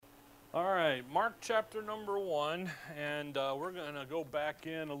All right, Mark chapter number 1, and we're going to go back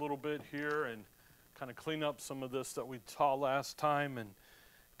in a little bit here and kind of clean up some of this that we taught last time and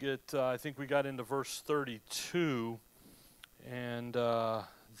get, I think we got into verse 32, and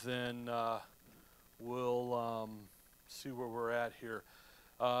then we'll see where we're at here.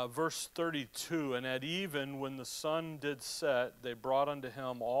 Verse 32, and at even when the sun did set, they brought unto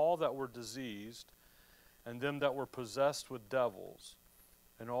him all that were diseased, and them that were possessed with devils.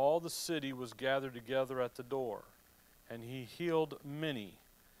 And all the city was gathered together at the door. And he healed many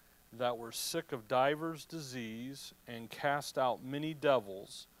that were sick of divers disease, and cast out many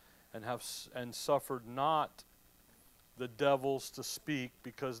devils, and suffered not the devils to speak,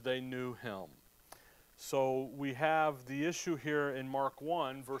 because they knew him. So we have the issue here in Mark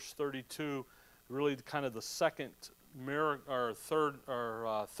 1, verse 32, really kind of the second miracle, or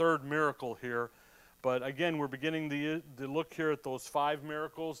third miracle here. But again, we're beginning to look here at those 5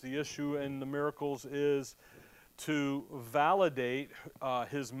 miracles. The issue in the miracles is to validate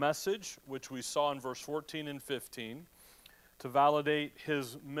his message, which we saw in verse 14 and 15, to validate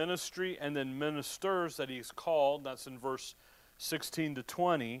his ministry and then ministers that he's called. That's in verse 16 to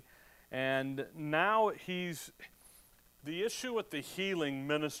 20. And now the issue with the healing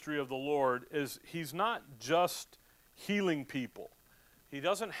ministry of the Lord is he's not just healing people. He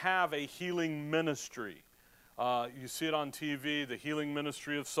doesn't have a healing ministry. You see it on TV, the healing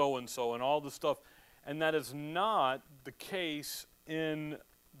ministry of so-and-so and all this stuff. And that is not the case in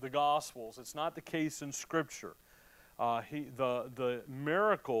the Gospels. It's not the case in Scripture. The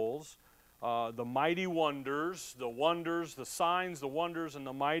miracles, the mighty wonders, the signs, the wonders, and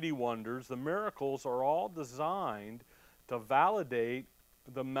the mighty wonders, the miracles are all designed to validate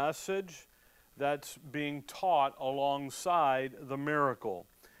the message that's being taught alongside the miracle.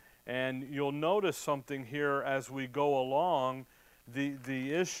 And you'll notice something here as we go along.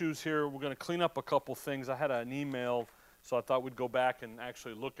 The issues here, we're going to clean up a couple things. I had an email, so I thought we'd go back and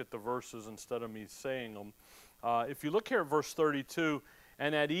actually look at the verses instead of me saying them. If you look here at verse 32,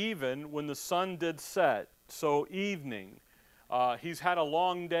 and at even, when the sun did set, so evening, he's had a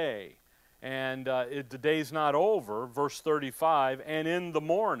long day, and the day's not over, verse 35, and in the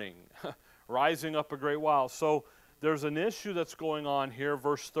morning, rising up a great while. So there's an issue that's going on here,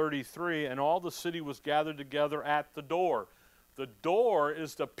 verse 33, and all the city was gathered together at the door. The door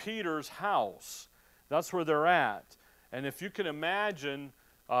is to Peter's house. That's where they're at. And if you can imagine,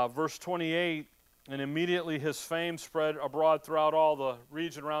 verse 28, and immediately his fame spread abroad throughout all the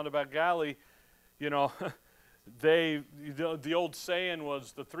region round about Galilee. You know, the old saying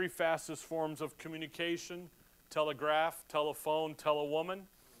was the 3 fastest forms of communication: telegraph, telephone, telewoman.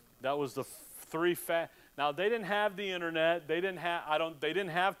 That was the 3 fast. Now they didn't have the internet. They didn't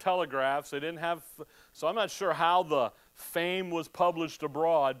have telegraphs. They didn't have. So I'm not sure how the fame was published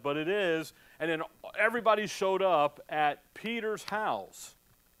abroad, but it is. And then everybody showed up at Peter's house.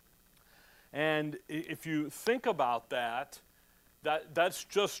 And if you think about that's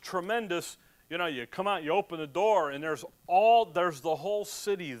just tremendous. You know, you come out, you open the door, and there's the whole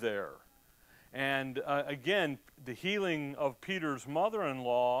city there. And again, the healing of Peter's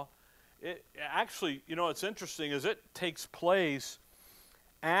mother-in-law, it actually, you know, what's interesting is it takes place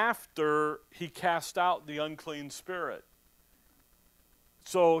after he cast out the unclean spirit.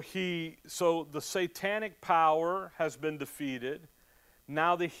 So the satanic power has been defeated.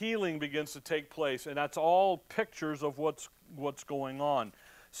 Now the healing begins to take place, and that's all pictures of what's going on.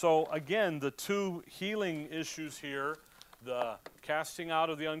 So again, the 2 healing issues here, the casting out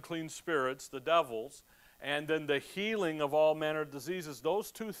of the unclean spirits, the devils, and then the healing of all manner of diseases.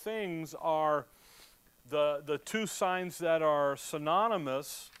 Those 2 things are the 2 signs that are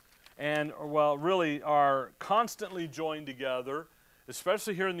synonymous and, well, really are constantly joined together,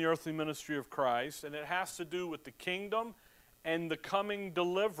 especially here in the earthly ministry of Christ, and it has to do with the kingdom and the coming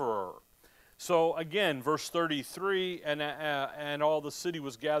deliverer. So again, verse 33, and all the city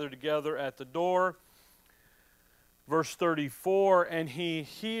was gathered together at the door. Verse 34, and he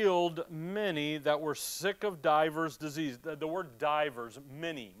healed many that were sick of divers disease. The word divers,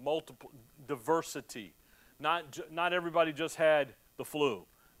 many, multiple, diversity. Not everybody just had the flu.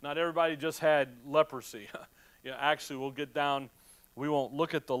 Not everybody just had leprosy. You know, actually, we'll get down, we won't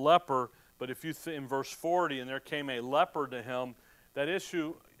look at the leper, but if you in verse 40, and there came a leper to him, that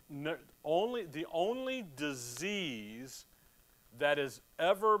issue, the only disease that is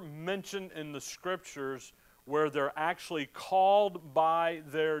ever mentioned in the Scriptures where they're actually called by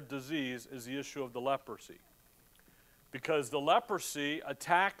their disease is the issue of the leprosy. Because the leprosy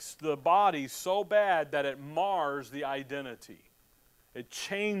attacks the body so bad that it mars the identity. It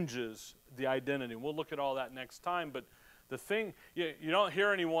changes the identity. We'll look at all that next time, but the thing, you don't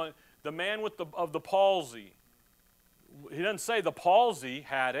hear anyone, the man of the palsy. He doesn't say the palsy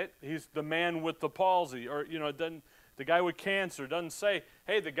had it. He's the man with the palsy. Or, you know, it doesn't, the guy with cancer doesn't say,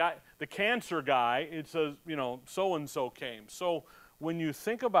 hey, the cancer guy. It says, you know, so-and-so came. So when you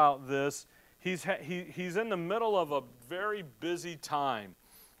think about this, he's in the middle of a very busy time.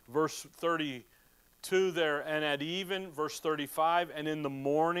 Verse 32 there, and at even, verse 35, and in the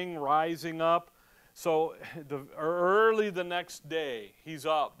morning rising up. So early the next day, he's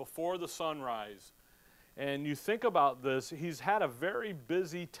up before the sunrise. And you think about this, he's had a very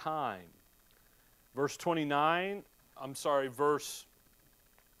busy time. Verse 21,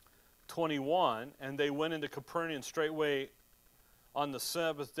 and they went into Capernaum straightway on the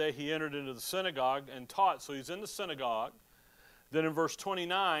Sabbath day. He entered into the synagogue and taught. So he's in the synagogue. Then in verse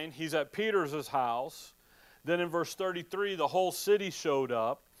 29, he's at Peter's house. Then in verse 33, the whole city showed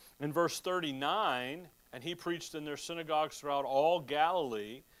up. In verse 39, and he preached in their synagogues throughout all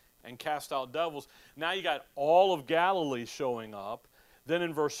Galilee and cast out devils. Now you got all of Galilee showing up. Then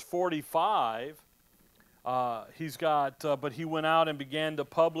in verse 45, but he went out and began to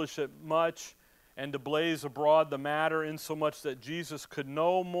publish it much and to blaze abroad the matter, insomuch that Jesus could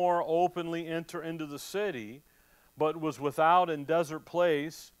no more openly enter into the city, but was without in desert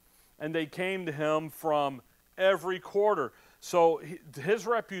place, and they came to him from every quarter. So his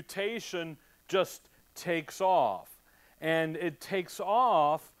reputation just takes off. And it takes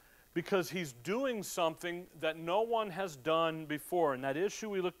off because he's doing something that no one has done before. And that issue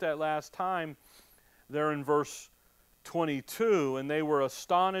we looked at last time, there in verse 22, and they were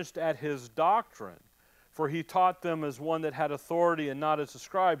astonished at his doctrine, for he taught them as one that had authority and not as the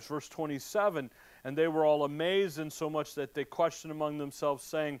scribes. Verse 27, and they were all amazed insomuch that they questioned among themselves,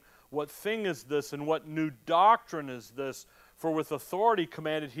 saying, what thing is this, and what new doctrine is this? For with authority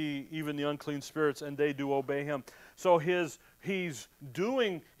commanded he even the unclean spirits, and they do obey him. So he's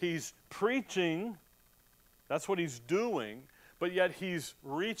preaching, that's what he's doing, but yet he's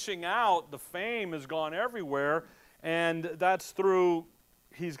reaching out. The fame has gone everywhere, and that's through,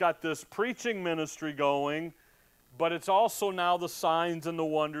 he's got this preaching ministry going, but it's also now the signs and the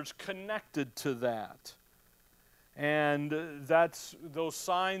wonders connected to that. And that's those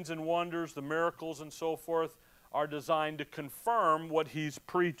signs and wonders, the miracles and so forth, are designed to confirm what he's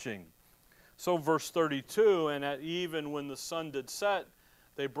preaching. So verse 32, and at even when the sun did set,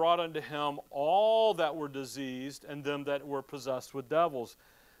 they brought unto him all that were diseased and them that were possessed with devils.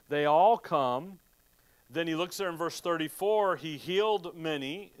 They all come. Then he looks there in verse 34, he healed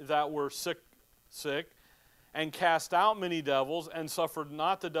many that were sick, and cast out many devils, and suffered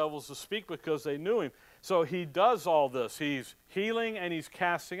not the devils to speak because they knew him. So he does all this. He's healing and he's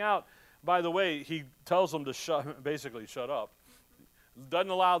casting out. By the way, he tells them to basically shut up. Doesn't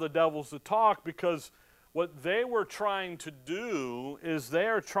allow the devils to talk, because what they were trying to do is they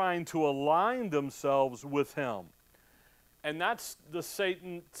are trying to align themselves with him. And that's the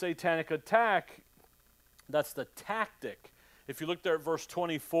satanic attack. That's the tactic. If you look there at verse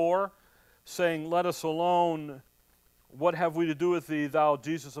 24, saying, let us alone, what have we to do with thee, thou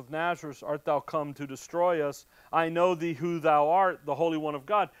Jesus of Nazareth? Art thou come to destroy us? I know thee who thou art, the Holy One of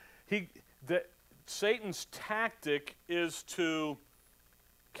God. Satan's tactic is to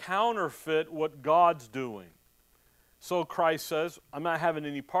counterfeit what God's doing. So Christ says, I'm not having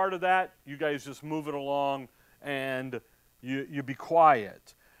any part of that. You guys just move it along and you be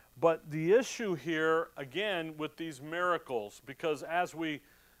quiet. But the issue here, again, with these miracles, because as we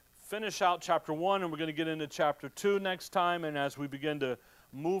finish out chapter 1, and we're going to get into chapter 2 next time, and as we begin to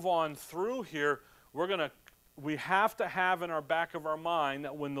move on through here, we have to have in our back of our mind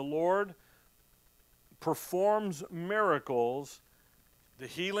that when the Lord performs miracles, the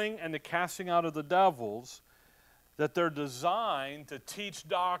healing and the casting out of the devils, that they're designed to teach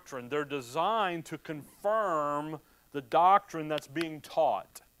doctrine. They're designed to confirm the doctrine that's being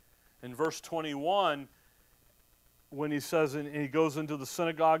taught. In verse 21, when he says, and he goes into the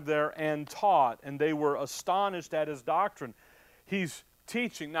synagogue there and taught, and they were astonished at his doctrine. He's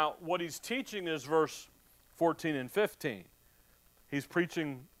teaching. Now, what he's teaching is verse 14 and 15. He's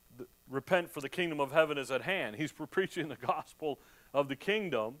preaching, repent for the kingdom of heaven is at hand. He's preaching the gospel of the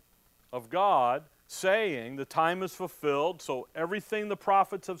kingdom of God, saying the time is fulfilled. So everything the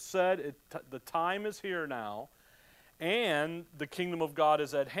prophets have said, the time is here now, and the kingdom of God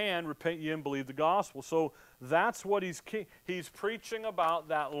is at hand. Repent ye and believe the gospel. So that's what he's preaching about,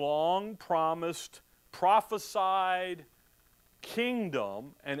 that long-promised, prophesied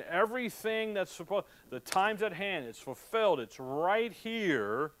kingdom, and everything that's supposed, the time's at hand, it's fulfilled, it's right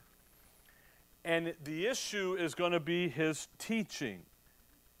here, and the issue is going to be his teaching.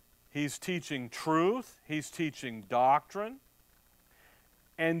 He's teaching truth, he's teaching doctrine,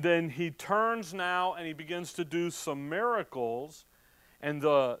 And then he turns now and he begins to do some miracles. And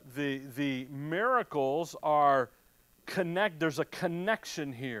the miracles are there's a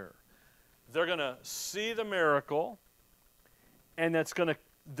connection here. They're going to see the miracle, and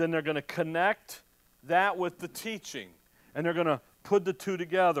then they're going to connect that with the teaching. And they're going to put the two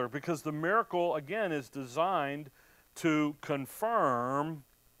together, because the miracle, again, is designed to confirm,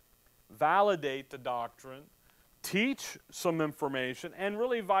 validate the doctrine, teach some information, and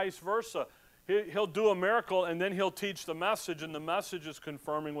really vice versa. He'll do a miracle, and then he'll teach the message, and the message is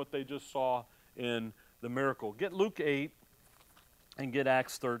confirming what they just saw in the miracle. Get Luke 8 and get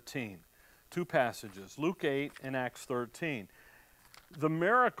Acts 13. Two passages, Luke 8 and Acts 13. The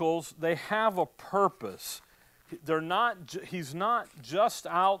miracles, they have a purpose. He's not just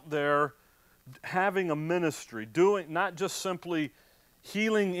out there having a ministry, not just simply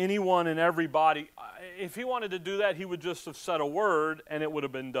healing anyone and everybody. If he wanted to do that, he would just have said a word and it would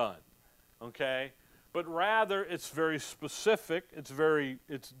have been done. Okay? But rather, it's very specific.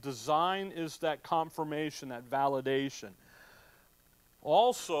 Its design is that confirmation, that validation.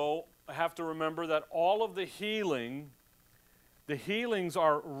 Also, I have to remember that all of the healings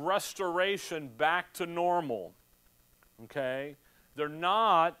are restoration back to normal. Okay? They're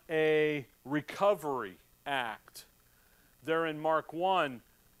not a recovery act. They're in Mark 1.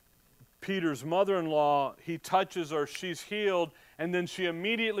 Peter's mother-in-law, he touches her, she's healed, and then she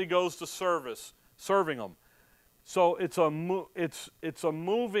immediately goes to serving them. So it's a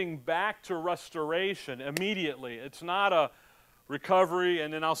moving back to restoration immediately. It's not a recovery,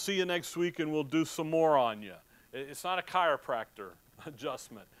 and then I'll see you next week and we'll do some more on you. It's not a chiropractor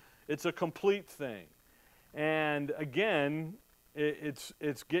adjustment. It's a complete thing. And again, it's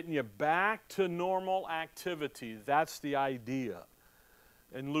getting you back to normal activity. That's the idea.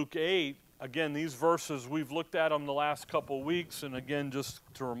 In Luke 8, again, these verses, we've looked at them the last couple weeks, and again, just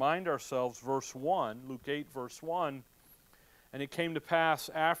to remind ourselves, verse 1, Luke 8, verse 1, and it came to pass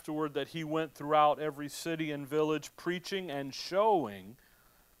afterward that he went throughout every city and village, preaching and showing,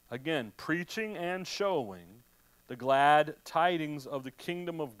 again, preaching and showing the glad tidings of the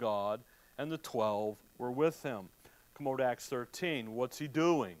kingdom of God, and the 12 were with him. Come over to Acts 13. What's he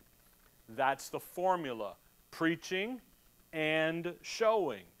doing? That's the formula. Preaching and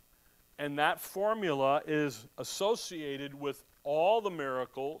showing. And that formula is associated with all the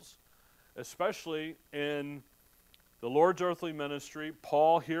miracles, especially in the Lord's earthly ministry.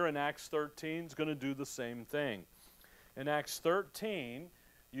 Paul here in Acts 13 is going to do the same thing. In Acts 13,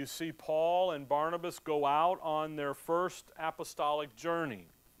 you see Paul and Barnabas go out on their first apostolic journey.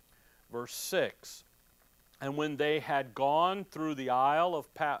 Verse 6, and when they had gone through the Isle of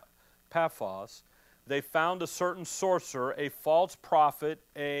Paphos, they found a certain sorcerer, a false prophet,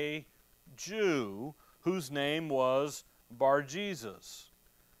 a Jew, whose name was Bar-Jesus,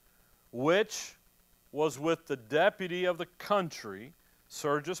 which was with the deputy of the country,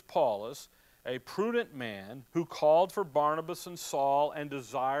 Sergius Paulus, a prudent man, who called for Barnabas and Saul and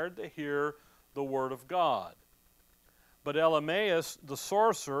desired to hear the word of God. But Elymas, the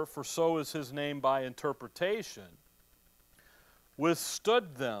sorcerer, for so is his name by interpretation,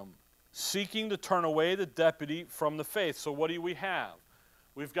 withstood them, seeking to turn away the deputy from the faith. So what do we have?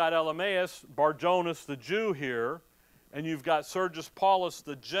 We've got Elymas, Bar-Jonas, the Jew here, and you've got Sergius Paulus,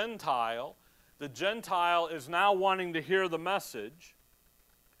 the Gentile. The Gentile is now wanting to hear the message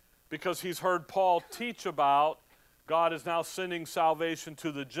because he's heard Paul teach about God is now sending salvation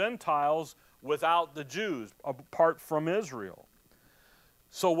to the Gentiles without the Jews, apart from Israel.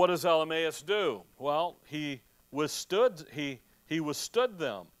 So what does Elymas do? Well, he withstood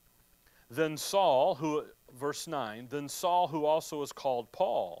them. Then Saul, verse 9, then Saul, who also is called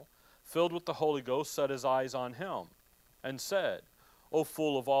Paul, filled with the Holy Ghost, set his eyes on him, and said, O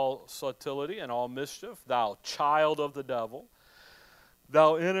full of all subtlety and all mischief, thou child of the devil,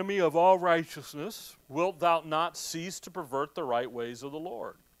 thou enemy of all righteousness, wilt thou not cease to pervert the right ways of the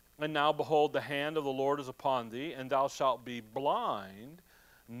Lord? And now, behold, the hand of the Lord is upon thee, and thou shalt be blind,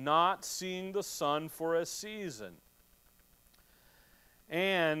 not seeing the sun for a season.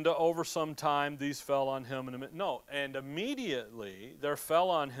 And over some time these fell on him. And immediately there fell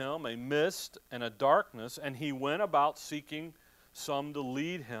on him a mist and a darkness, and he went about seeking some to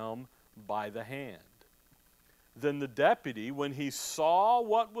lead him by the hand. Then the deputy, when he saw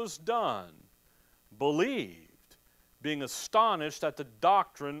what was done, believed, being astonished at the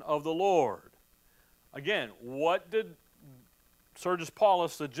doctrine of the Lord. Again, what did Sergius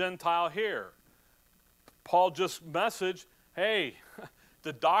Paulus, the Gentile, hear? Paul just messaged, hey,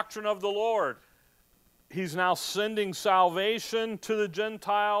 the doctrine of the Lord. He's now sending salvation to the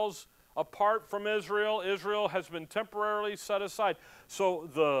Gentiles apart from Israel. Israel has been temporarily set aside.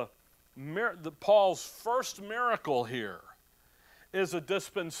 So Paul's first miracle here is a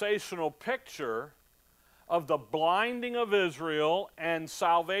dispensational picture of the blinding of Israel and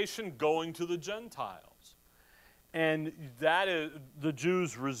salvation going to the Gentiles. And that is, the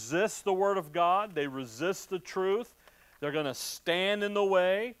Jews resist the Word of God. They resist the truth. They're going to stand in the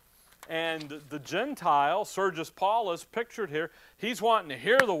way. And the Gentile, Sergius Paulus, pictured here, he's wanting to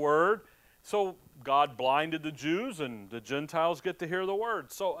hear the Word. So God blinded the Jews, and the Gentiles get to hear the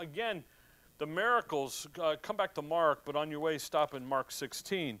Word. So again, the miracles, come back to Mark, but on your way, stop in Mark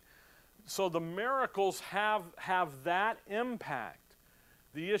 16. So the miracles have that impact.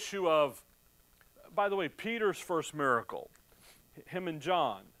 The issue of, by the way, Peter's first miracle, him and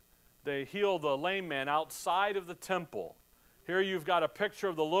John, they heal the lame man outside of the temple. Here you've got a picture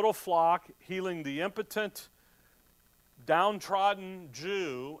of the little flock healing the impotent, downtrodden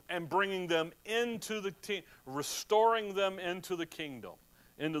Jew and bringing them into restoring them into the kingdom,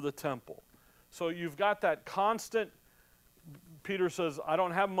 into the temple. So you've got that constant. Peter says, I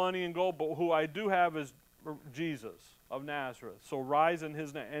don't have money and gold, but who I do have is Jesus of Nazareth. So rise in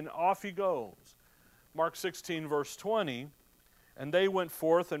his name. And off he goes. Mark 16, verse 20, and they went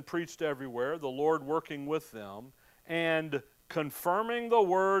forth and preached everywhere, the Lord working with them, and confirming the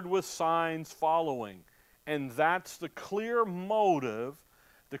word with signs following. And that's the clear motive,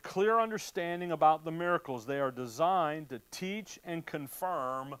 the clear understanding about the miracles. They are designed to teach and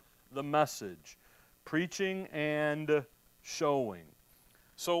confirm the message, preaching and showing.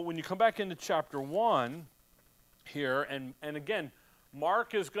 So when you come back into chapter 1 here, and again,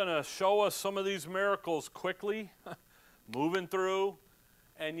 Mark is going to show us some of these miracles quickly, moving through,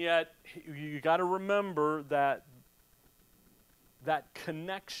 and yet you got to remember that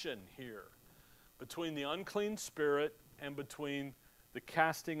connection here between the unclean spirit and between the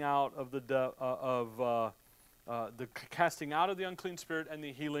casting out of the casting out of the unclean spirit and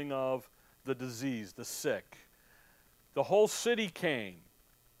the healing of the disease, the sick. The whole city came,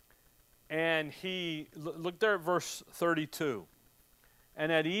 and look there at verse 32. And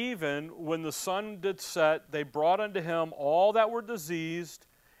at even, when the sun did set, they brought unto him all that were diseased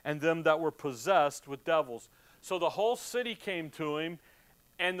and them that were possessed with devils. So the whole city came to him,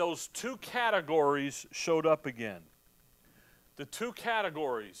 and those two categories showed up again. The two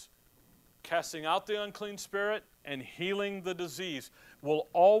categories, casting out the unclean spirit and healing the disease, will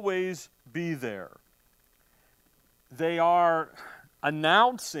always be there. They are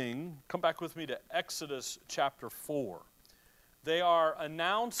announcing, come back with me to Exodus chapter 4. They are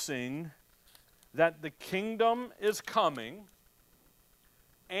announcing that the kingdom is coming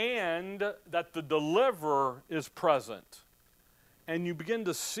and that the deliverer is present. And you begin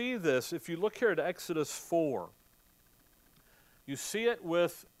to see this if you look here at Exodus 4. You see it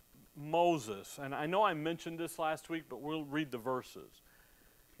with Moses. And I know I mentioned this last week, but we'll read the verses.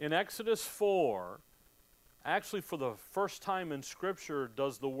 In Exodus 4, actually for the first time in Scripture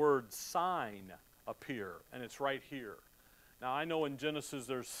does the word sign appear, and it's right here. Now, I know in Genesis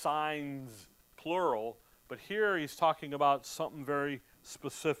there's signs, plural, but here he's talking about something very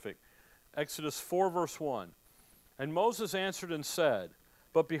specific. Exodus 4, verse 1. And Moses answered and said,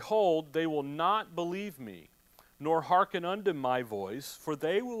 But behold, they will not believe me, nor hearken unto my voice, for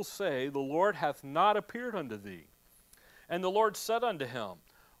they will say, The Lord hath not appeared unto thee. And the Lord said unto him,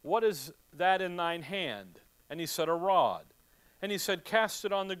 What is that in thine hand? And he said, A rod. And he said, Cast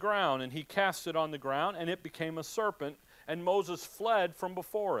it on the ground. And he cast it on the ground, and it became a serpent, and Moses fled from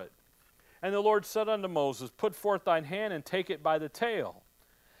before it. And the Lord said unto Moses, Put forth thine hand, and take it by the tail.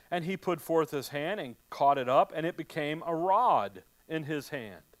 And he put forth his hand, and caught it up, and it became a rod in his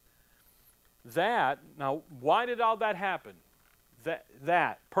hand. Now, why did all that happen?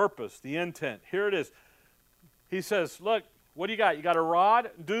 That purpose, the intent. Here it is. He says, look, what do you got? You got a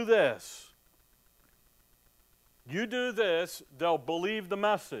rod? Do this. You do this, they'll believe the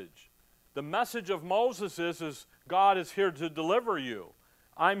message. The message of Moses is God is here to deliver you.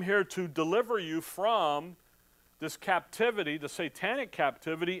 I'm here to deliver you from this captivity, the satanic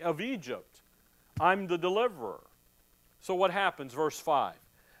captivity of Egypt. I'm the deliverer. So what happens? Verse 5.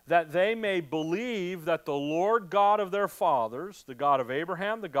 That they may believe that the Lord God of their fathers, the God of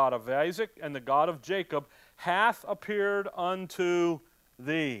Abraham, the God of Isaac, and the God of Jacob, hath appeared unto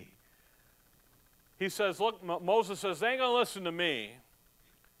thee. He says, look, Moses says, they ain't going to listen to me.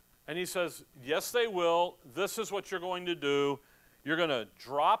 And he says, yes, they will. This is what you're going to do. You're going to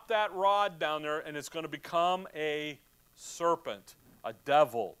drop that rod down there, and it's going to become a serpent, a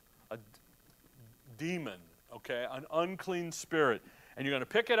devil, a demon, okay, an unclean spirit. And you're going to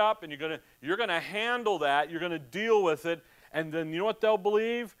pick it up, and you're going to handle that. You're going to deal with it. And then you know what they'll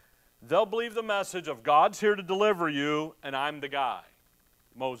believe? they'll believe the message of God's here to deliver you, and I'm the guy.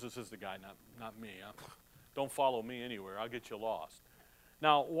 Moses is the guy, not me. Don't follow me anywhere. I'll get you lost.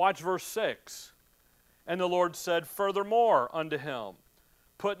 Now, watch verse 6. And the Lord said furthermore unto him,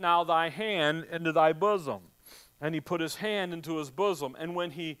 put now thy hand into thy bosom. And he put his hand into his bosom. And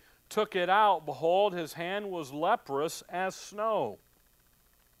when he took it out, behold, his hand was leprous as snow.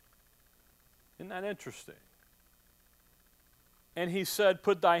 Isn't that interesting? And he said,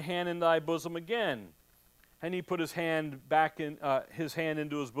 put thy hand in thy bosom again. And he put his hand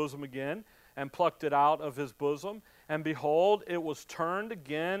into his bosom again, and plucked it out of his bosom. And behold, it was turned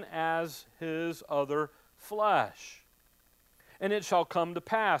again as his other flesh. And it shall come to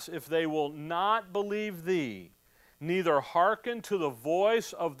pass, if they will not believe thee, neither hearken to the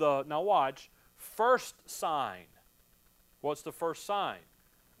voice of the, now watch, first sign. What's the first sign?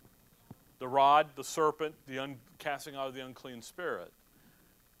 The rod, the serpent, the casting out of the unclean spirit.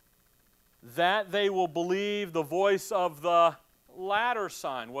 That they will believe the voice of the latter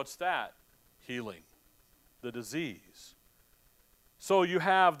sign. What's that? Healing the disease. So you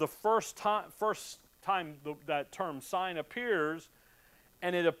have the first time that term sign appears,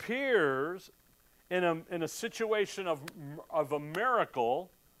 and it appears in a situation of a miracle,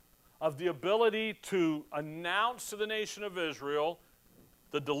 of the ability to announce to the nation of Israel,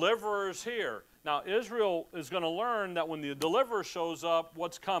 the deliverer is here. Now Israel is going to learn that when the deliverer shows up,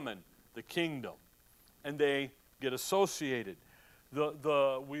 what's coming? The kingdom. And they get associated.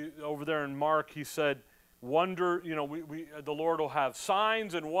 Over there in Mark, he said, wonder, the Lord will have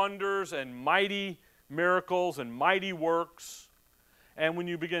signs and wonders and mighty miracles and mighty works. And when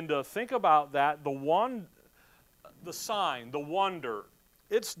you begin to think about that, the sign, the wonder,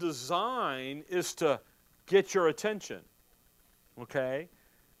 its design is to get your attention. Okay?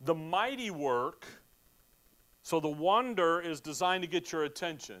 The mighty work, so the wonder is designed to get your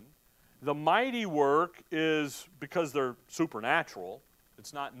attention. The mighty work is because they're supernatural.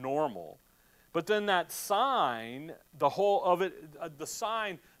 It's not normal. But then that sign, the whole of it, the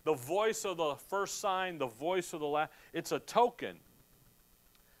sign, the voice of the first sign, the voice of the last, it's a token.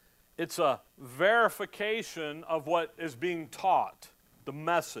 It's a verification of what is being taught, the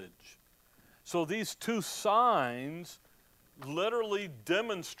message. So these two signs literally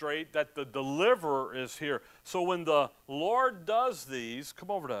demonstrate that the deliverer is here. So when the Lord does these, come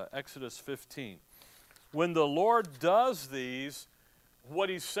over to Exodus 15. When the Lord does these, what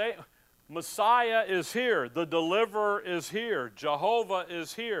he's saying, Messiah is here, the deliverer is here, Jehovah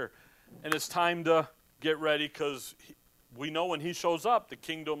is here, and it's time to get ready because we know when he shows up, the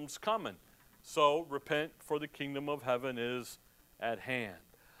kingdom's coming. So repent, for the kingdom of heaven is at hand.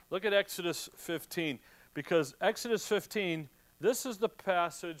 Look at Exodus 15. Because Exodus 15, this is the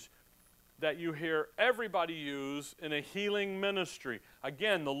passage that you hear everybody use in a healing ministry.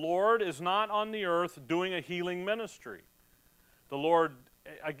 Again, the Lord is not on the earth doing a healing ministry. The Lord,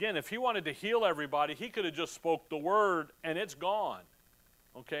 again, if he wanted to heal everybody, he could have just spoke the word and it's gone.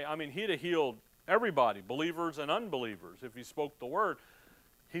 Okay, I mean, he'd have healed everybody, believers and unbelievers, if he spoke the word.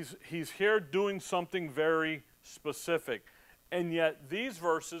 He's here doing something very specific. And yet these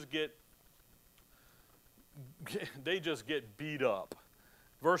verses they just get beat up.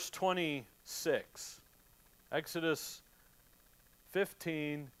 Verse 26, Exodus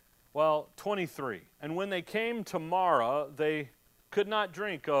 15, 23. And when they came to Marah, they could not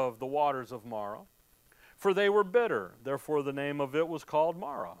drink of the waters of Marah, for they were bitter. Therefore the name of it was called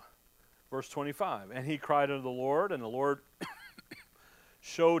Marah. Verse 25, and he cried unto the Lord, and the Lord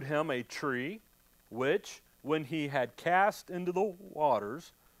showed him a tree, which, when he had cast into the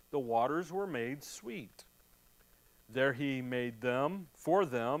waters were made sweet. There he made for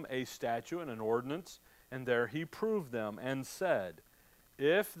them a statute and an ordinance, and there he proved them, and said,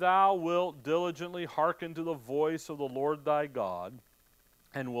 if thou wilt diligently hearken to the voice of the Lord thy God,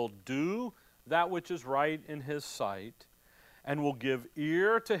 and will do that which is right in his sight, and will give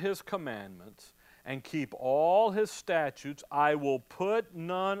ear to his commandments, and keep all his statutes, I will put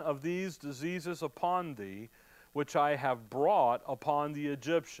none of these diseases upon thee, which I have brought upon the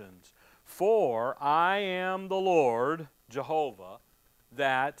Egyptians. For I am the Lord, Jehovah,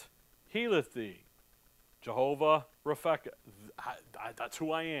 that healeth thee. Jehovah Rapha, that's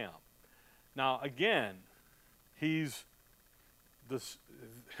who I am. Now again, he's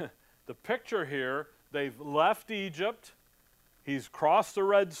the picture here, they've left Egypt, he's crossed the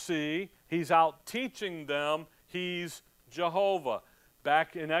Red Sea, he's out teaching them, he's Jehovah.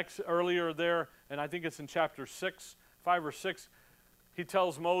 Back in earlier there, and I think it's in chapter 5 or 6, he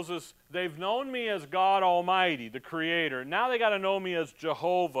tells Moses, they've known me as God Almighty, the Creator. Now they got to know me as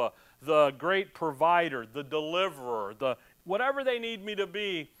Jehovah, the great provider, the deliverer, whatever they need me to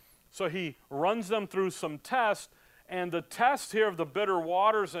be. So he runs them through some tests, and the test here of the bitter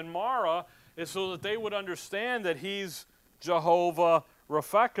waters in Marah is so that they would understand that he's Jehovah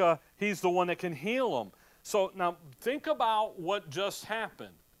Rapha. He's the one that can heal them. So now think about what just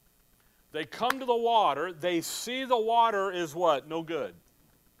happened. They come to the water. They see the water is what? No good.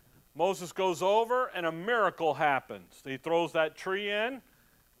 Moses goes over, and a miracle happens. He throws that tree in.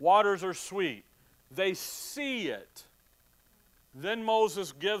 Waters are sweet. They see it. Then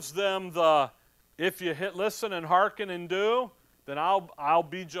Moses gives them the, if you listen and hearken and do, then I'll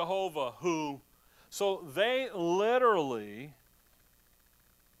be Jehovah who. So they literally,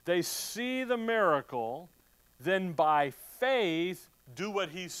 they see the miracle, then by faith do what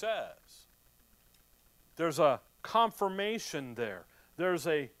he says. There's a confirmation there. There's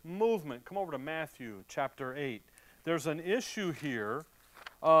a movement. Come over to Matthew chapter 8. There's an issue here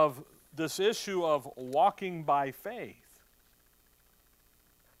of this issue of walking by faith.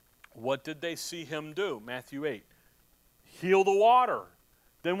 What did they see him do? Matthew 8. Heal the water.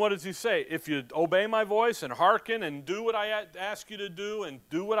 Then what does he say? If you obey my voice and hearken and do what I ask you to do and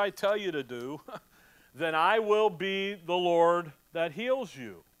do what I tell you to do, then I will be the Lord that heals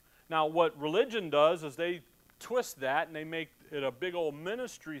you. Now, what religion does is they twist that and they make it a big old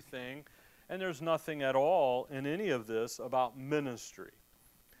ministry thing, and there's nothing at all in any of this about ministry.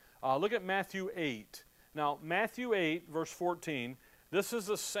 Look at Matthew 8. Now, Matthew 8, verse 14, this is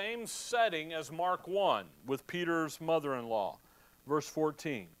the same setting as Mark 1 with Peter's mother-in-law. Verse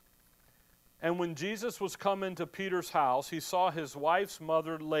 14. And when Jesus was come into Peter's house, he saw his wife's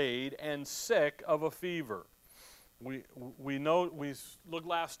mother laid and sick of a fever. We looked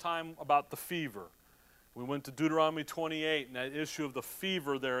last time about the fever. We went to Deuteronomy 28 and that issue of the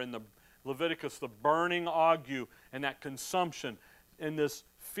fever there in the Leviticus, the burning ague and that consumption in this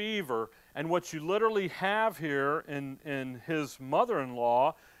fever. And what you literally have here in his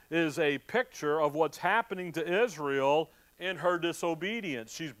mother-in-law is a picture of what's happening to Israel in her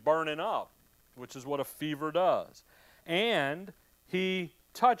disobedience. She's burning up, which is what a fever does. And he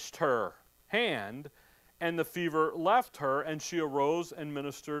touched her hand, and the fever left her, and she arose and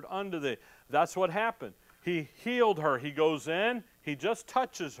ministered unto thee. That's what happened. He healed her. He goes in, he just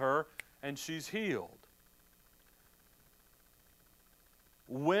touches her, and she's healed.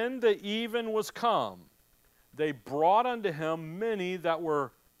 When the even was come, they brought unto him many that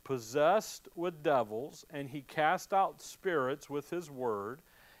were possessed with devils, and he cast out spirits with his word,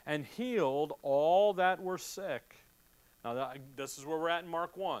 and healed all that were sick. Now, this is where we're at in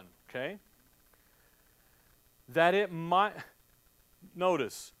Mark 1, okay? That it might,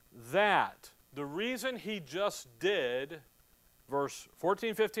 notice, that the reason he just did, verse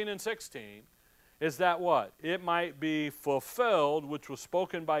 14, 15, and 16, is that what? It might be fulfilled, which was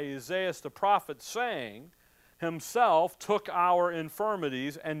spoken by Isaiah the prophet, saying, himself took our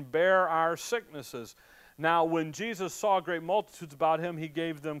infirmities and bare our sicknesses. Now, when Jesus saw great multitudes about him, he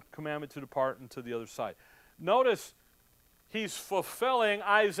gave them commandment to depart into the other side. Notice, he's fulfilling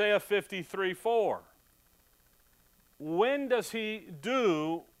Isaiah 53:4. When does he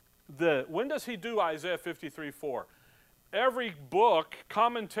do Isaiah 53:4? Every book,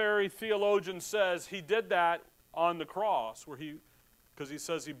 commentary, theologian says he did that on the cross, because he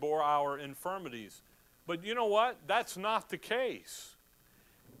says he bore our infirmities. But you know what? That's not the case.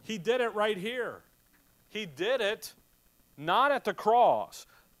 He did it right here. He did it not at the cross.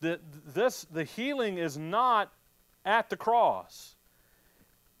 The healing is not at the cross.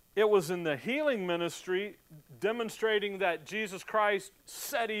 It was in the healing ministry demonstrating that Jesus Christ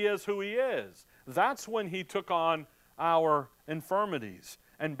said he is who he is. That's when he took on our infirmities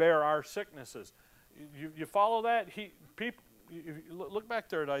and bare our sicknesses. You follow that? Look back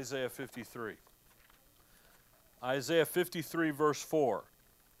there at Isaiah 53. Isaiah 53 verse 4.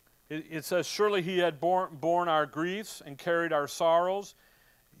 It says, surely he had borne our griefs and carried our sorrows,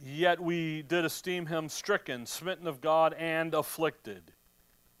 yet we did esteem him stricken, smitten of God, and afflicted.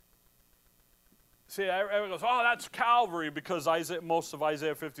 See, everyone goes, oh, that's Calvary, because most of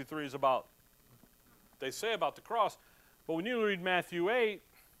Isaiah 53 is about, they say about the cross. But when you read Matthew 8,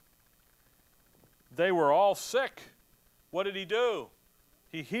 they were all sick. What did he do?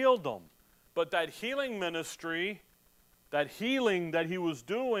 He healed them. But that healing ministry, that healing that he was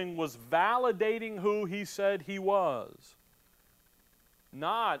doing was validating who he said he was,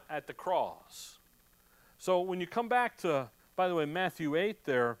 not at the cross. So when you come back to, by the way, Matthew 8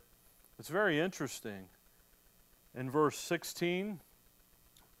 there, it's very interesting. In verse 16,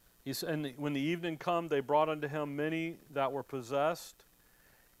 he said, and when the evening come, they brought unto him many that were possessed,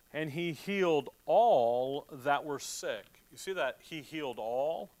 and he healed all that were sick. You see that? He healed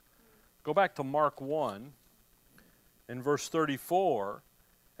all. Go back to Mark 1 in verse 34,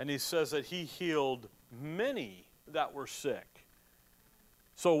 And he says that he healed many that were sick.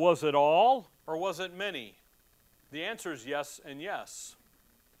 So was it all or was it many? The answer is yes and yes.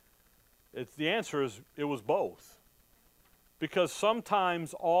 The answer is it was both. Because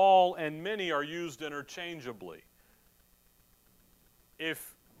sometimes all and many are used interchangeably.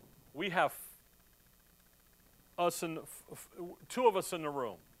 If we have two of us in the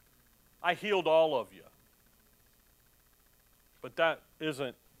room, I healed all of you. But that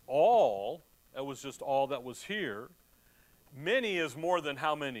isn't all. That was just all that was here. Many is more than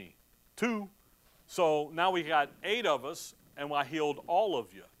how many? 2. So now we got 8 of us, and I healed all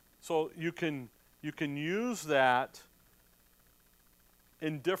of you. So you can use that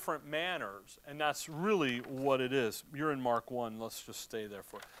in different manners, and that's really what it is. You're in Mark 1. Let's just stay there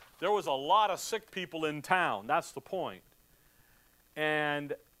for it. There was a lot of sick people in town. That's the point.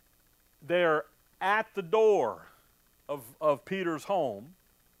 And they're at the door of Peter's home,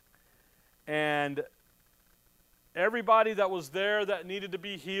 and everybody that was there that needed to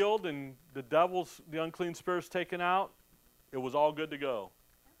be healed and the unclean spirits taken out, it was all good to go.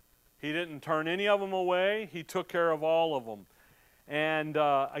 He didn't turn any of them away. He took care of all of them. And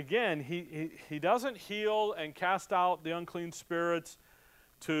again, he doesn't heal and cast out the unclean spirits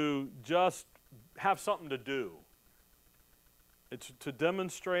to just have something to do. It's to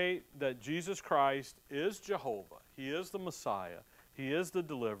demonstrate that Jesus Christ is Jehovah. He is the Messiah. He is the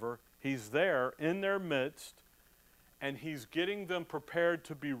deliverer. He's there in their midst, and he's getting them prepared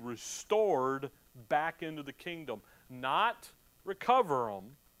to be restored back into the kingdom. Not recover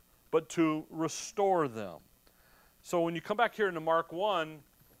them, but to restore them. So when you come back here into Mark 1,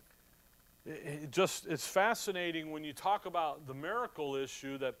 it's fascinating when you talk about the miracle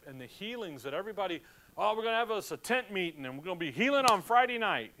issue and the healings that everybody, we're going to have us a tent meeting, and we're going to be healing on Friday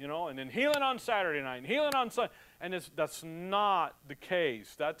night, and then healing on Saturday night, and healing on Sunday. And that's not the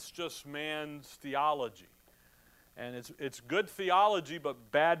case. That's just man's theology. And it's good theology,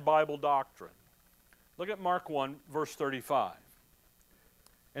 but bad Bible doctrine. Look at Mark 1, verse 35.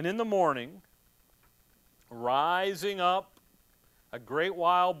 And in the morning, rising up a great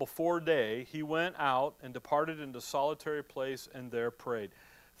while before day, he went out and departed into solitary place and there prayed.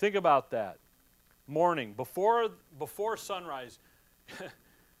 Think about that. Morning, before sunrise.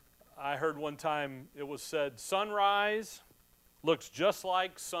 I heard one time it was said, sunrise looks just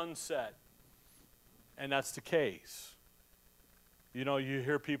like sunset. And that's the case. You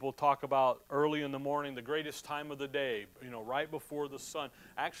hear people talk about early in the morning, the greatest time of the day, right before the sun.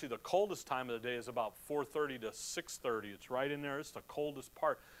 Actually, the coldest time of the day is about 4:30 to 6:30. It's right in there. It's the coldest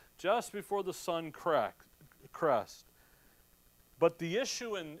part, just before the sun crest. But the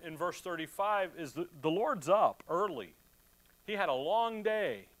issue in verse 35 is the Lord's up early. He had a long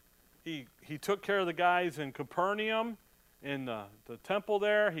day. He took care of the guys in Capernaum, in the temple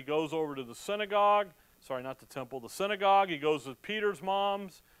there. He goes over to the synagogue. Sorry, not the temple, the synagogue. He goes with Peter's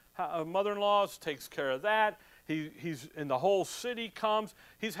mom's mother-in-law's, takes care of that. He's in the whole city comes.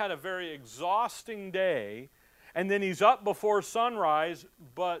 He's had a very exhausting day. And then he's up before sunrise,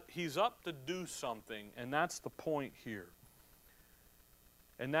 but he's up to do something. And that's the point here.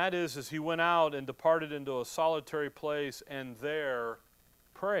 And that is, as he went out and departed into a solitary place and there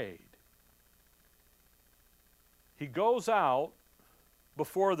prayed. He goes out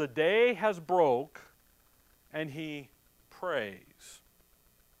before the day has broke and he prays.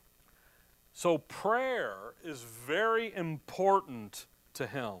 So prayer is very important to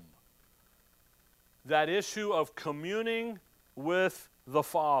him. That issue of communing with the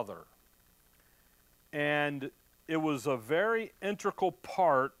Father. And it was a very integral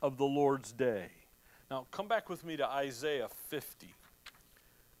part of the Lord's day. Now, come back with me to Isaiah 50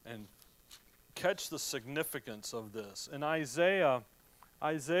 and catch the significance of this. And Isaiah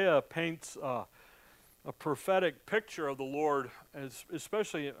paints a prophetic picture of the Lord,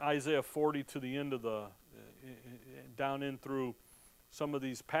 especially Isaiah 40 to the end of down in through some of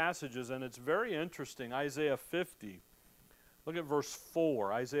these passages, and it's very interesting. Isaiah 50, look at verse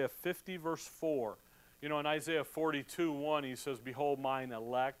 4. Isaiah 50, verse 4. In Isaiah 42, 1, he says, "Behold mine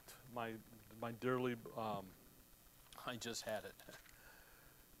elect, my dearly," I just had it.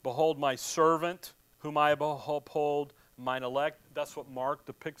 "Behold my servant, whom I uphold, mine elect." That's what Mark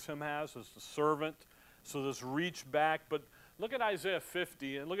depicts him as the servant. So this reach back. But look at Isaiah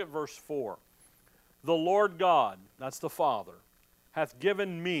 50 and look at verse 4. "The Lord God," that's the Father, "hath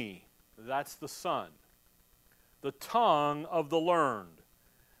given me," that's the Son, "the tongue of the learned,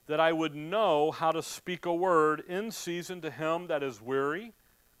 that I would know how to speak a word in season to him that is weary."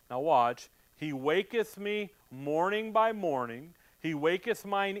 Now watch. "He waketh me morning by morning. He waketh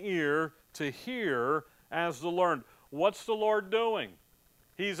mine ear to hear as the learned." What's the Lord doing?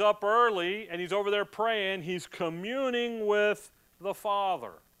 He's up early and he's over there praying. He's communing with the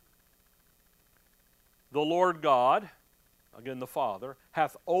Father. The Lord God, again the Father,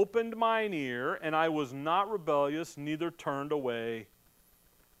 hath opened mine ear, and I was not rebellious, neither turned away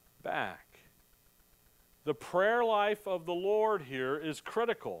back. The prayer life of the Lord here is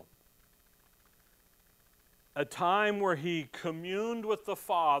critical. A time where he communed with the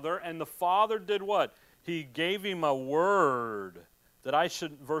Father, and the Father did what? He gave him a word that I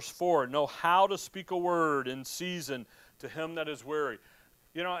should, verse 4, know how to speak a word in season to him that is weary.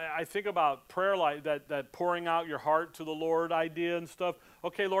 You know, I think about prayer life, that pouring out your heart to the Lord idea and stuff.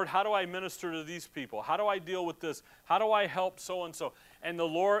 Okay, Lord, how do I minister to these people? How do I deal with this? How do I help so-and-so? And the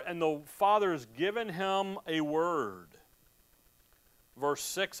Lord and the Father has given him a word. Verse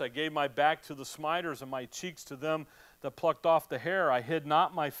 6, I gave my back to the smiters and my cheeks to them that plucked off the hair. I hid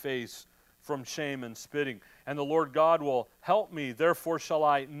not my face from shame and spitting. And the Lord God will help me. Therefore shall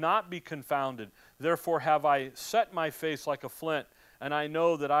I not be confounded. Therefore have I set my face like a flint, and I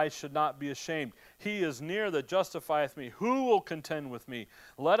know that I should not be ashamed. He is near that justifieth me. Who will contend with me?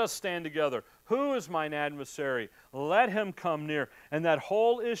 Let us stand together. Who is mine adversary? Let him come near. And that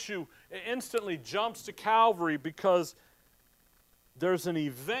whole issue instantly jumps to Calvary because there's an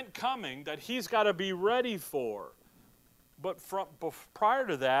event coming that he's got to be ready for. But prior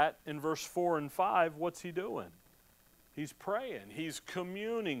to that, in verse 4 and 5, what's he doing? He's praying. He's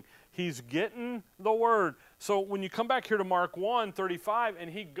communing. He's getting the word. So when you come back here to Mark 1:35, and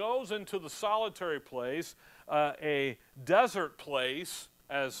he goes into the solitary place, a desert place,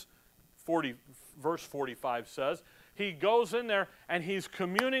 as verse 45 says, he goes in there and he's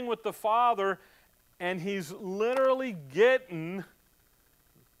communing with the Father, and he's literally getting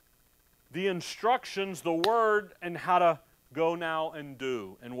the instructions, the word, and how to go now and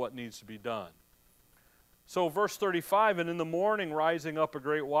do, and what needs to be done. So verse 35, and in the morning, rising up a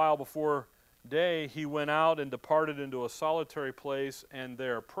great while before day, he went out and departed into a solitary place, and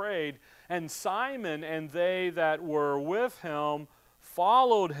there prayed. And Simon and they that were with him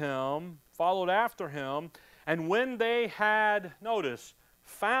followed after him. And when they had, notice,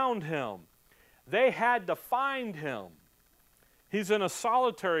 found him, they had to find him. He's in a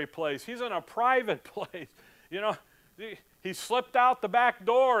solitary place. He's in a private place. You know, he slipped out the back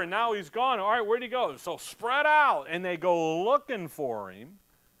door and now he's gone. All right, where'd he go? So spread out. And they go looking for him.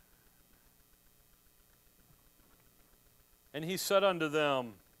 And he said unto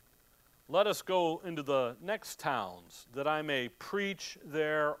them, let us go into the next towns, that I may preach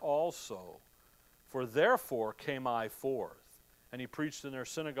there also. For therefore came I forth. And he preached in their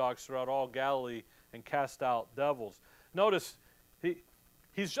synagogues throughout all Galilee and cast out devils. Notice,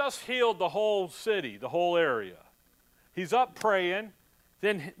 he's just healed the whole city, the whole area. He's up praying,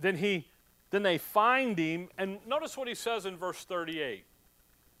 then they find him, and notice what he says in verse 38.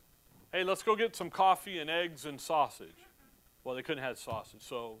 Hey, let's go get some coffee and eggs and sausage. Well, they couldn't have sausage,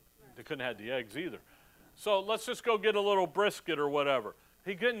 so they couldn't have the eggs either. So let's just go get a little brisket or whatever.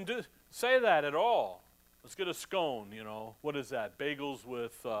 He couldn't say that at all. Let's get a scone, you know. What is that? Bagels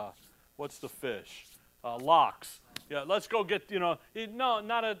with, what's the fish? Lox. Yeah, let's go get, you know. No,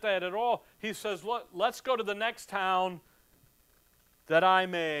 not at that at all. He says, let's go to the next town that I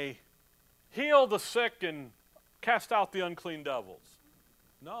may heal the sick and cast out the unclean devils.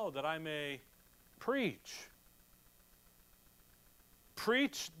 No, that I may preach.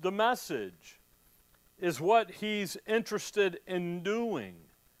 Preach the message is what he's interested in doing.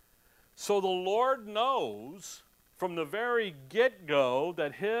 So the Lord knows from the very get-go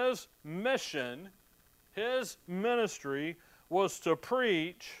that his mission, his ministry, was to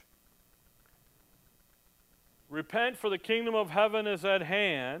preach, repent for the kingdom of heaven is at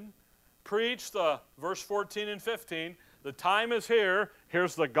hand, preach the, verse 14 and 15, the time is here,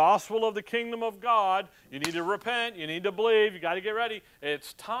 here's the gospel of the kingdom of God, you need to repent, you need to believe, you got to get ready,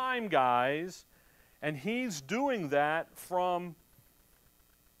 it's time, guys, and he's doing that from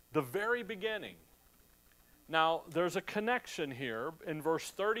the very beginning. Now, there's a connection here in verse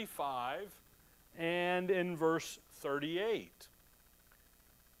 35 and in verse 38.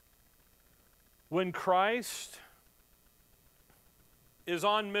 When Christ is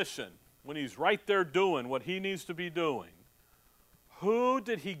on mission, when he's right there doing what he needs to be doing, who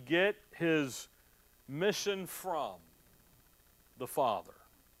did he get his mission from? The Father.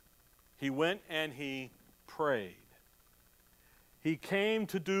 He went and he prayed. He came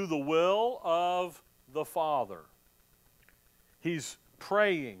to do the will of the Father. He's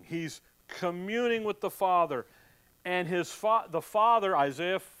praying. He's communing with the Father. And the Father,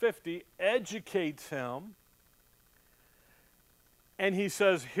 Isaiah 50, educates him. And he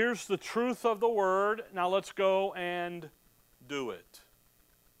says, here's the truth of the word. Now let's go and do it.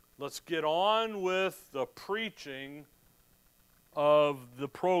 Let's get on with the preaching of the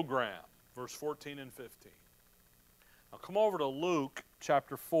program. Verse 14 and 15. Now come over to Luke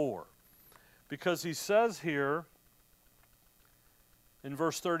chapter 4. Because he says here in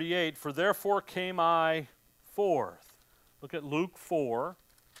verse 38, for therefore came I forth. Look at Luke 4.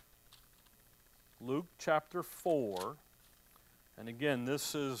 Luke chapter 4. And again,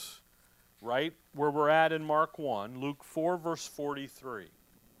 this is right where we're at in Mark 1. Luke 4, verse 43.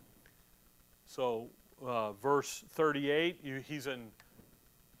 So, verse 38, he's in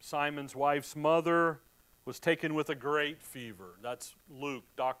Simon's wife's mother was taken with a great fever. That's Luke,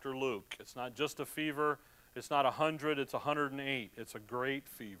 Dr. Luke. It's not just a fever. It's not 100, it's 108. It's a great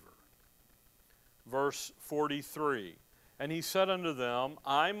fever. Verse 43, and he said unto them,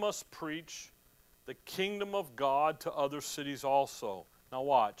 I must preach the kingdom of God to other cities also. Now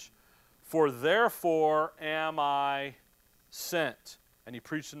watch. For therefore am I sent. And he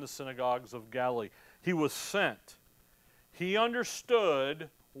preached in the synagogues of Galilee. He was sent. He understood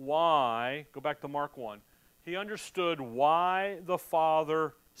why, go back to Mark 1, he understood why the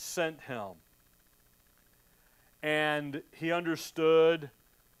Father sent him. And he understood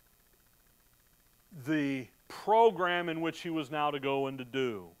the program in which he was now to go and to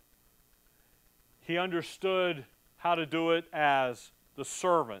do. He understood how to do it as the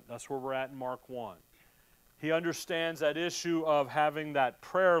servant. That's where we're at in Mark 1. He understands that issue of having that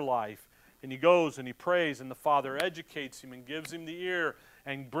prayer life. And he goes and he prays, and the Father educates him and gives him the ear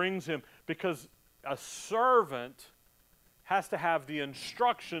and brings him. Because a servant has to have the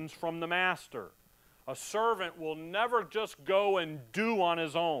instructions from the master. A servant will never just go and do on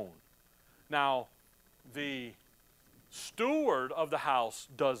his own. Now, the steward of the house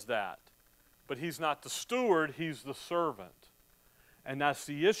does that. But he's not the steward, he's the servant. And that's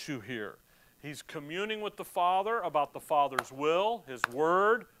the issue here. He's communing with the Father about the Father's will, His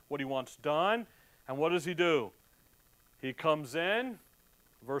Word, what He wants done. And what does He do? He comes in,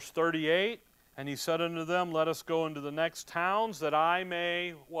 verse 38, and He said unto them, let us go into the next towns that I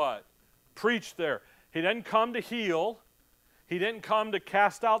may, what? Preach there. He didn't come to heal. He didn't come to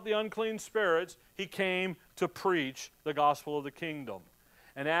cast out the unclean spirits. He came to preach the gospel of the kingdom.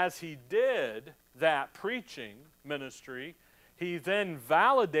 And as He did that preaching ministry, He then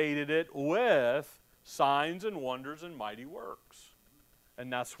validated it with signs and wonders and mighty works.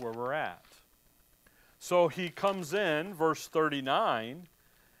 And that's where we're at. So He comes in, verse 39,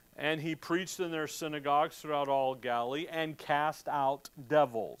 and He preached in their synagogues throughout all Galilee and cast out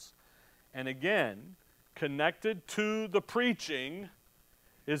devils. And again, connected to the preaching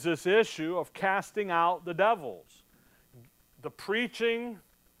is this issue of casting out the devils. The preaching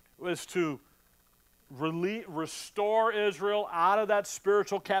was to restore Israel out of that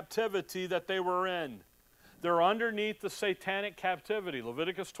spiritual captivity that they were in. They're underneath the satanic captivity.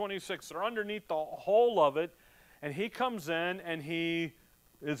 Leviticus 26, they're underneath the whole of it. And He comes in and He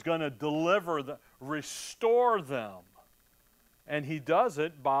is going to deliver, restore them. And He does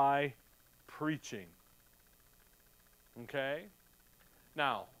it by preaching. Okay?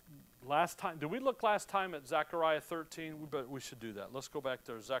 Now, last time, did we look last time at Zechariah 13? We should do that. Let's go back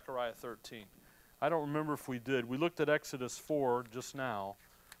there, Zechariah 13. I don't remember if we did. We looked at Exodus 4 just now.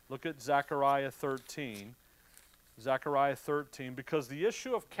 Look at Zechariah 13. Zechariah 13, because the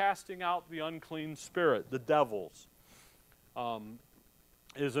issue of casting out the unclean spirit, the devils,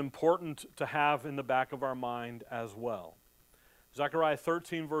 is important to have in the back of our mind as well. Zechariah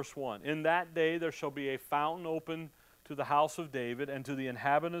 13, verse 1. In that day there shall be a fountain open to the house of David and to the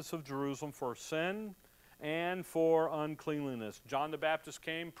inhabitants of Jerusalem for sin and for uncleanliness. John the Baptist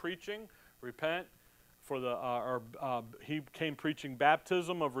came preaching, repent, he came preaching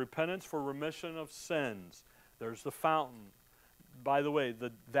baptism of repentance for remission of sins. There's the fountain. By the way,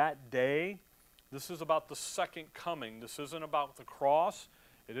 that day, this is about the second coming. This isn't about the cross.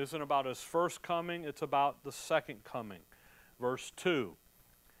 It isn't about His first coming. It's about the second coming. Verse 2.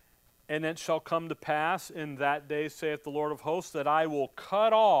 And it shall come to pass in that day, saith the Lord of hosts, that I will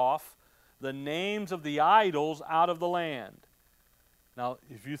cut off the names of the idols out of the land. Now,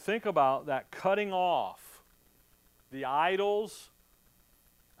 if you think about that cutting off the idols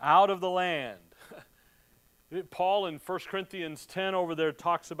out of the land, Paul in 1 Corinthians 10 over there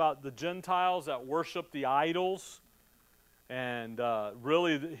talks about the Gentiles that worship the idols. And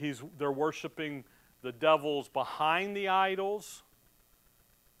really, they're worshiping the devils behind the idols.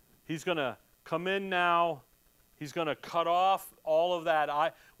 He's going to come in now. He's going to cut off all of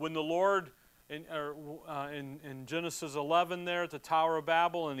that. When the Lord, in Genesis 11 there at the Tower of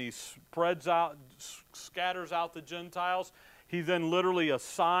Babel, and He scatters out the Gentiles, He then literally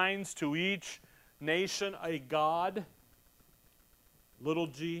assigns to each nation a god. little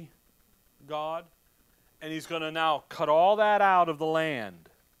g God. And he's going to now cut all that out of the land.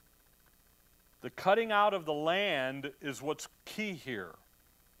 The cutting out of the land is what's key here.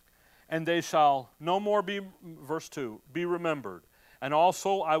 And they shall no more be, verse 2, be remembered. And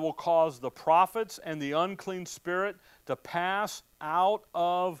also I will cause the prophets and the unclean spirit to pass out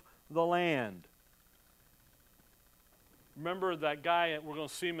of the land. Remember that guy, we're going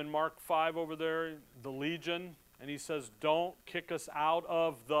to see him in Mark 5 over there, the legion, and he says, don't kick us out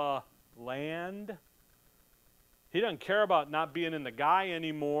of the land. He doesn't care about not being in the guy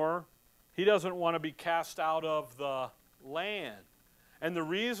anymore. He doesn't want to be cast out of the land. And the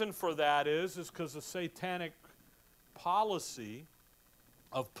reason for that is because the satanic policy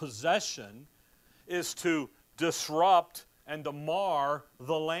of possession is to disrupt and to mar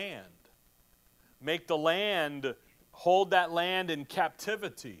the land. Make the land, hold that land in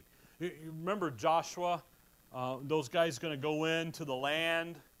captivity. You remember Joshua? Those guys going to go into the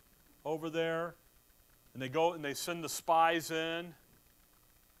land over there, and they go and they send the spies in,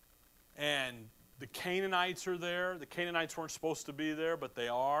 and the Canaanites are there. The Canaanites weren't supposed to be there, but they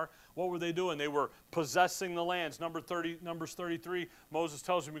are. What were they doing? They were possessing the lands. Numbers 33, Moses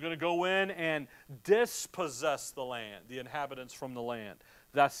tells them, you're going to go in and dispossess the land, the inhabitants from the land.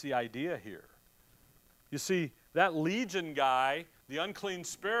 That's the idea here. You see, that legion guy, the unclean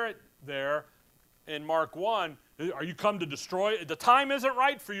spirit there in Mark 1, are you come to destroy? The time isn't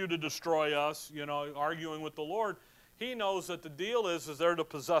right for you to destroy us, you know, arguing with the Lord. He knows that the deal is they're to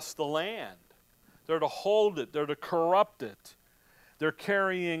possess the land. They're to hold it. They're to corrupt it. They're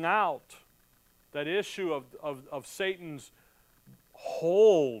carrying out that issue of Satan's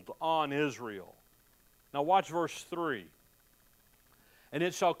hold on Israel. Now watch verse 3. And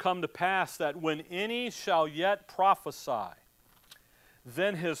it shall come to pass that when any shall yet prophesy,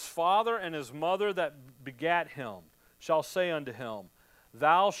 then his father and his mother that begat him shall say unto him,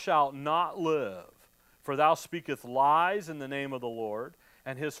 Thou shalt not live, for thou speakest lies in the name of the Lord.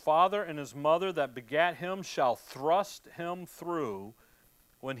 And his father and his mother that begat him shall thrust him through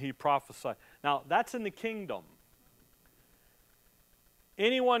when he prophesied. Now, that's in the kingdom.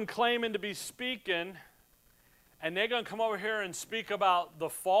 Anyone claiming to be speaking, and they're going to come over here and speak about the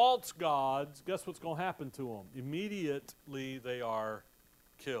false gods, guess what's going to happen to them? Immediately they are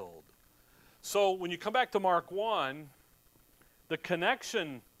killed. So when you come back to Mark 1, the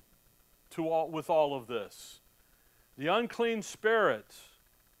connection with all of this, the unclean spirits,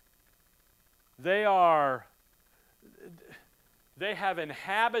 they have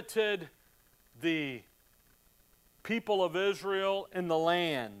inhabited the people of Israel in the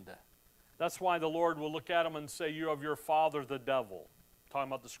land. That's why the Lord will look at them and say, you of your father the devil. Talking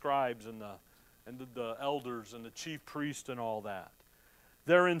about the scribes and the elders and the chief priest and all that.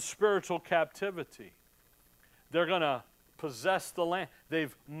 They're in spiritual captivity. They're going to possess the land.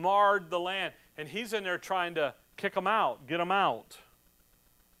 They've marred the land. And he's in there trying to kick them out, get them out.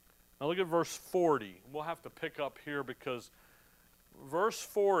 Now look at verse 40. We'll have to pick up here because verse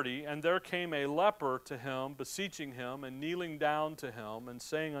 40, and there came a leper to him, beseeching him, and kneeling down to him, and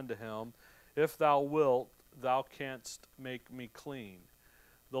saying unto him, If thou wilt, thou canst make me clean.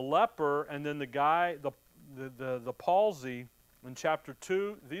 The leper, and then the guy, the palsy, in chapter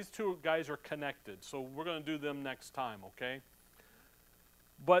 2, these two guys are connected. So we're going to do them next time, okay?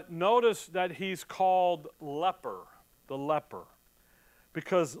 But notice that he's called leper, the leper.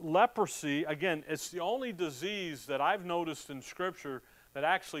 Because leprosy, again, it's the only disease that I've noticed in Scripture that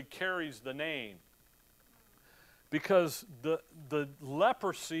actually carries the name. Because the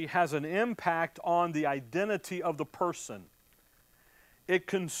leprosy has an impact on the identity of the person. It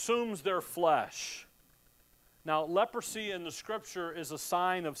consumes their flesh. Now, leprosy in the Scripture is a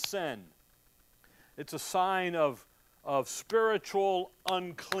sign of sin. It's a sign of spiritual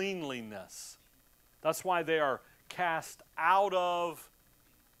uncleanliness. That's why they are cast out of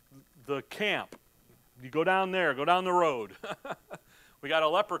the camp. You go down there, go down the road. We got a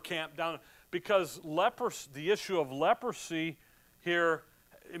leper camp down, because the issue of leprosy here,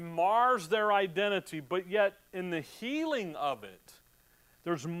 it mars their identity, but yet in the healing of it,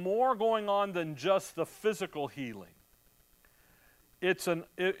 there's more going on than just the physical healing.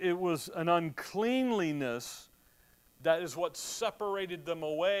 It was an uncleanliness that is what separated them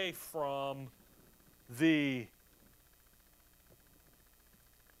away from the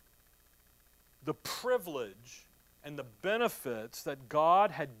privilege and the benefits that God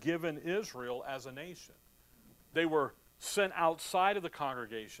had given Israel as a nation. They were sent outside of the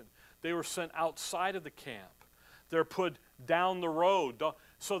congregation. They were sent outside of the camp. They're put down the road.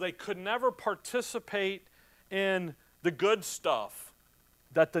 So they could never participate in the good stuff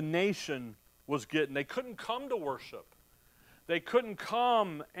that the nation was getting. They couldn't come to worship. They couldn't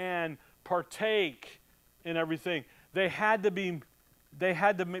come and partake in everything. They had to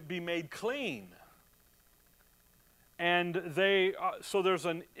be made clean. And so there's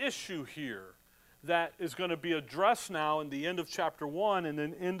an issue here that is going to be addressed now in the end of chapter 1 and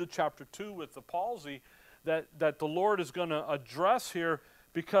then into chapter 2 with the palsy that the Lord is going to address here,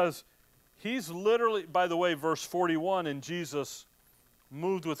 because he's literally, by the way, verse 41, and Jesus,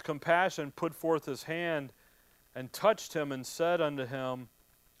 moved with compassion, put forth his hand and touched him and said unto him,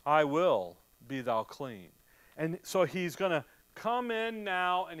 I will, be thou clean. And so he's going to come in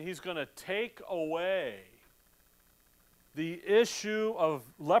now and he's going to take away the issue of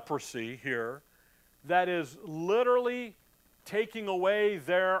leprosy here that is literally taking away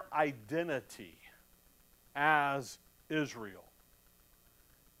their identity as Israel.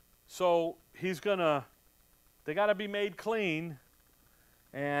 So they got to be made clean,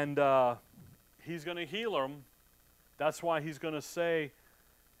 and he's going to heal them. That's why he's going to say,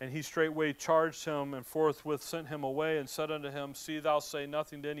 and he straightway charged him, and forthwith sent him away, and said unto him, See thou say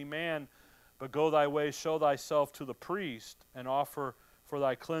nothing to any man, but go thy way, show thyself to the priest, and offer for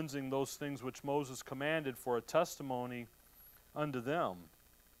thy cleansing those things which Moses commanded for a testimony unto them.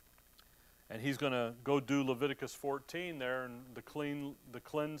 And he's going to go do Leviticus 14 there, and the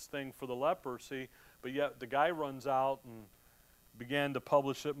cleanse thing for the leprosy, but yet the guy runs out and began to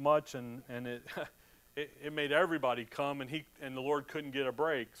publish it much, and it it made everybody come, and the Lord couldn't get a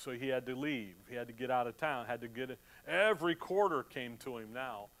break, so he had to leave. He had to get out of town. Every quarter came to him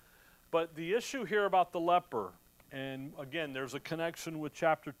now. But the issue here about the leper, and again, there's a connection with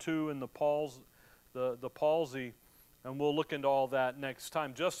chapter 2 and the palsy, and we'll look into all that next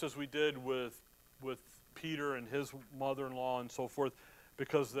time, just as we did with Peter and his mother-in-law and so forth,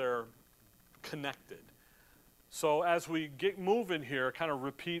 because they're connected. So as we get moving here, kind of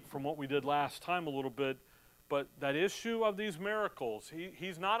repeat from what we did last time a little bit, but that issue of these miracles,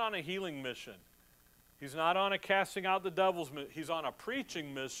 he's not on a healing mission. He's not on a casting out the devils mission. He's on a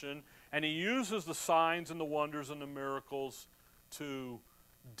preaching mission, and he uses the signs and the wonders and the miracles to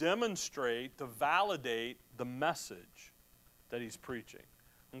demonstrate, to validate the message that he's preaching.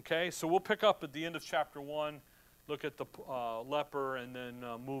 Okay, so we'll pick up at the end of chapter 1, look at the leper, and then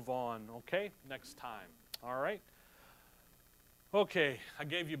move on, okay, next time. All right? Okay, I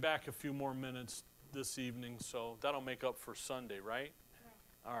gave you back a few more minutes this evening, so that'll make up for Sunday, right?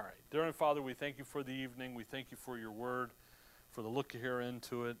 All right. Dear Heavenly Father, we thank you for the evening. We thank you for your word, for the look here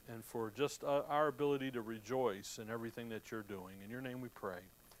into it, and for just our ability to rejoice in everything that you're doing. In your name we pray.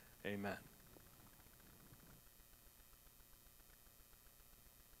 Amen.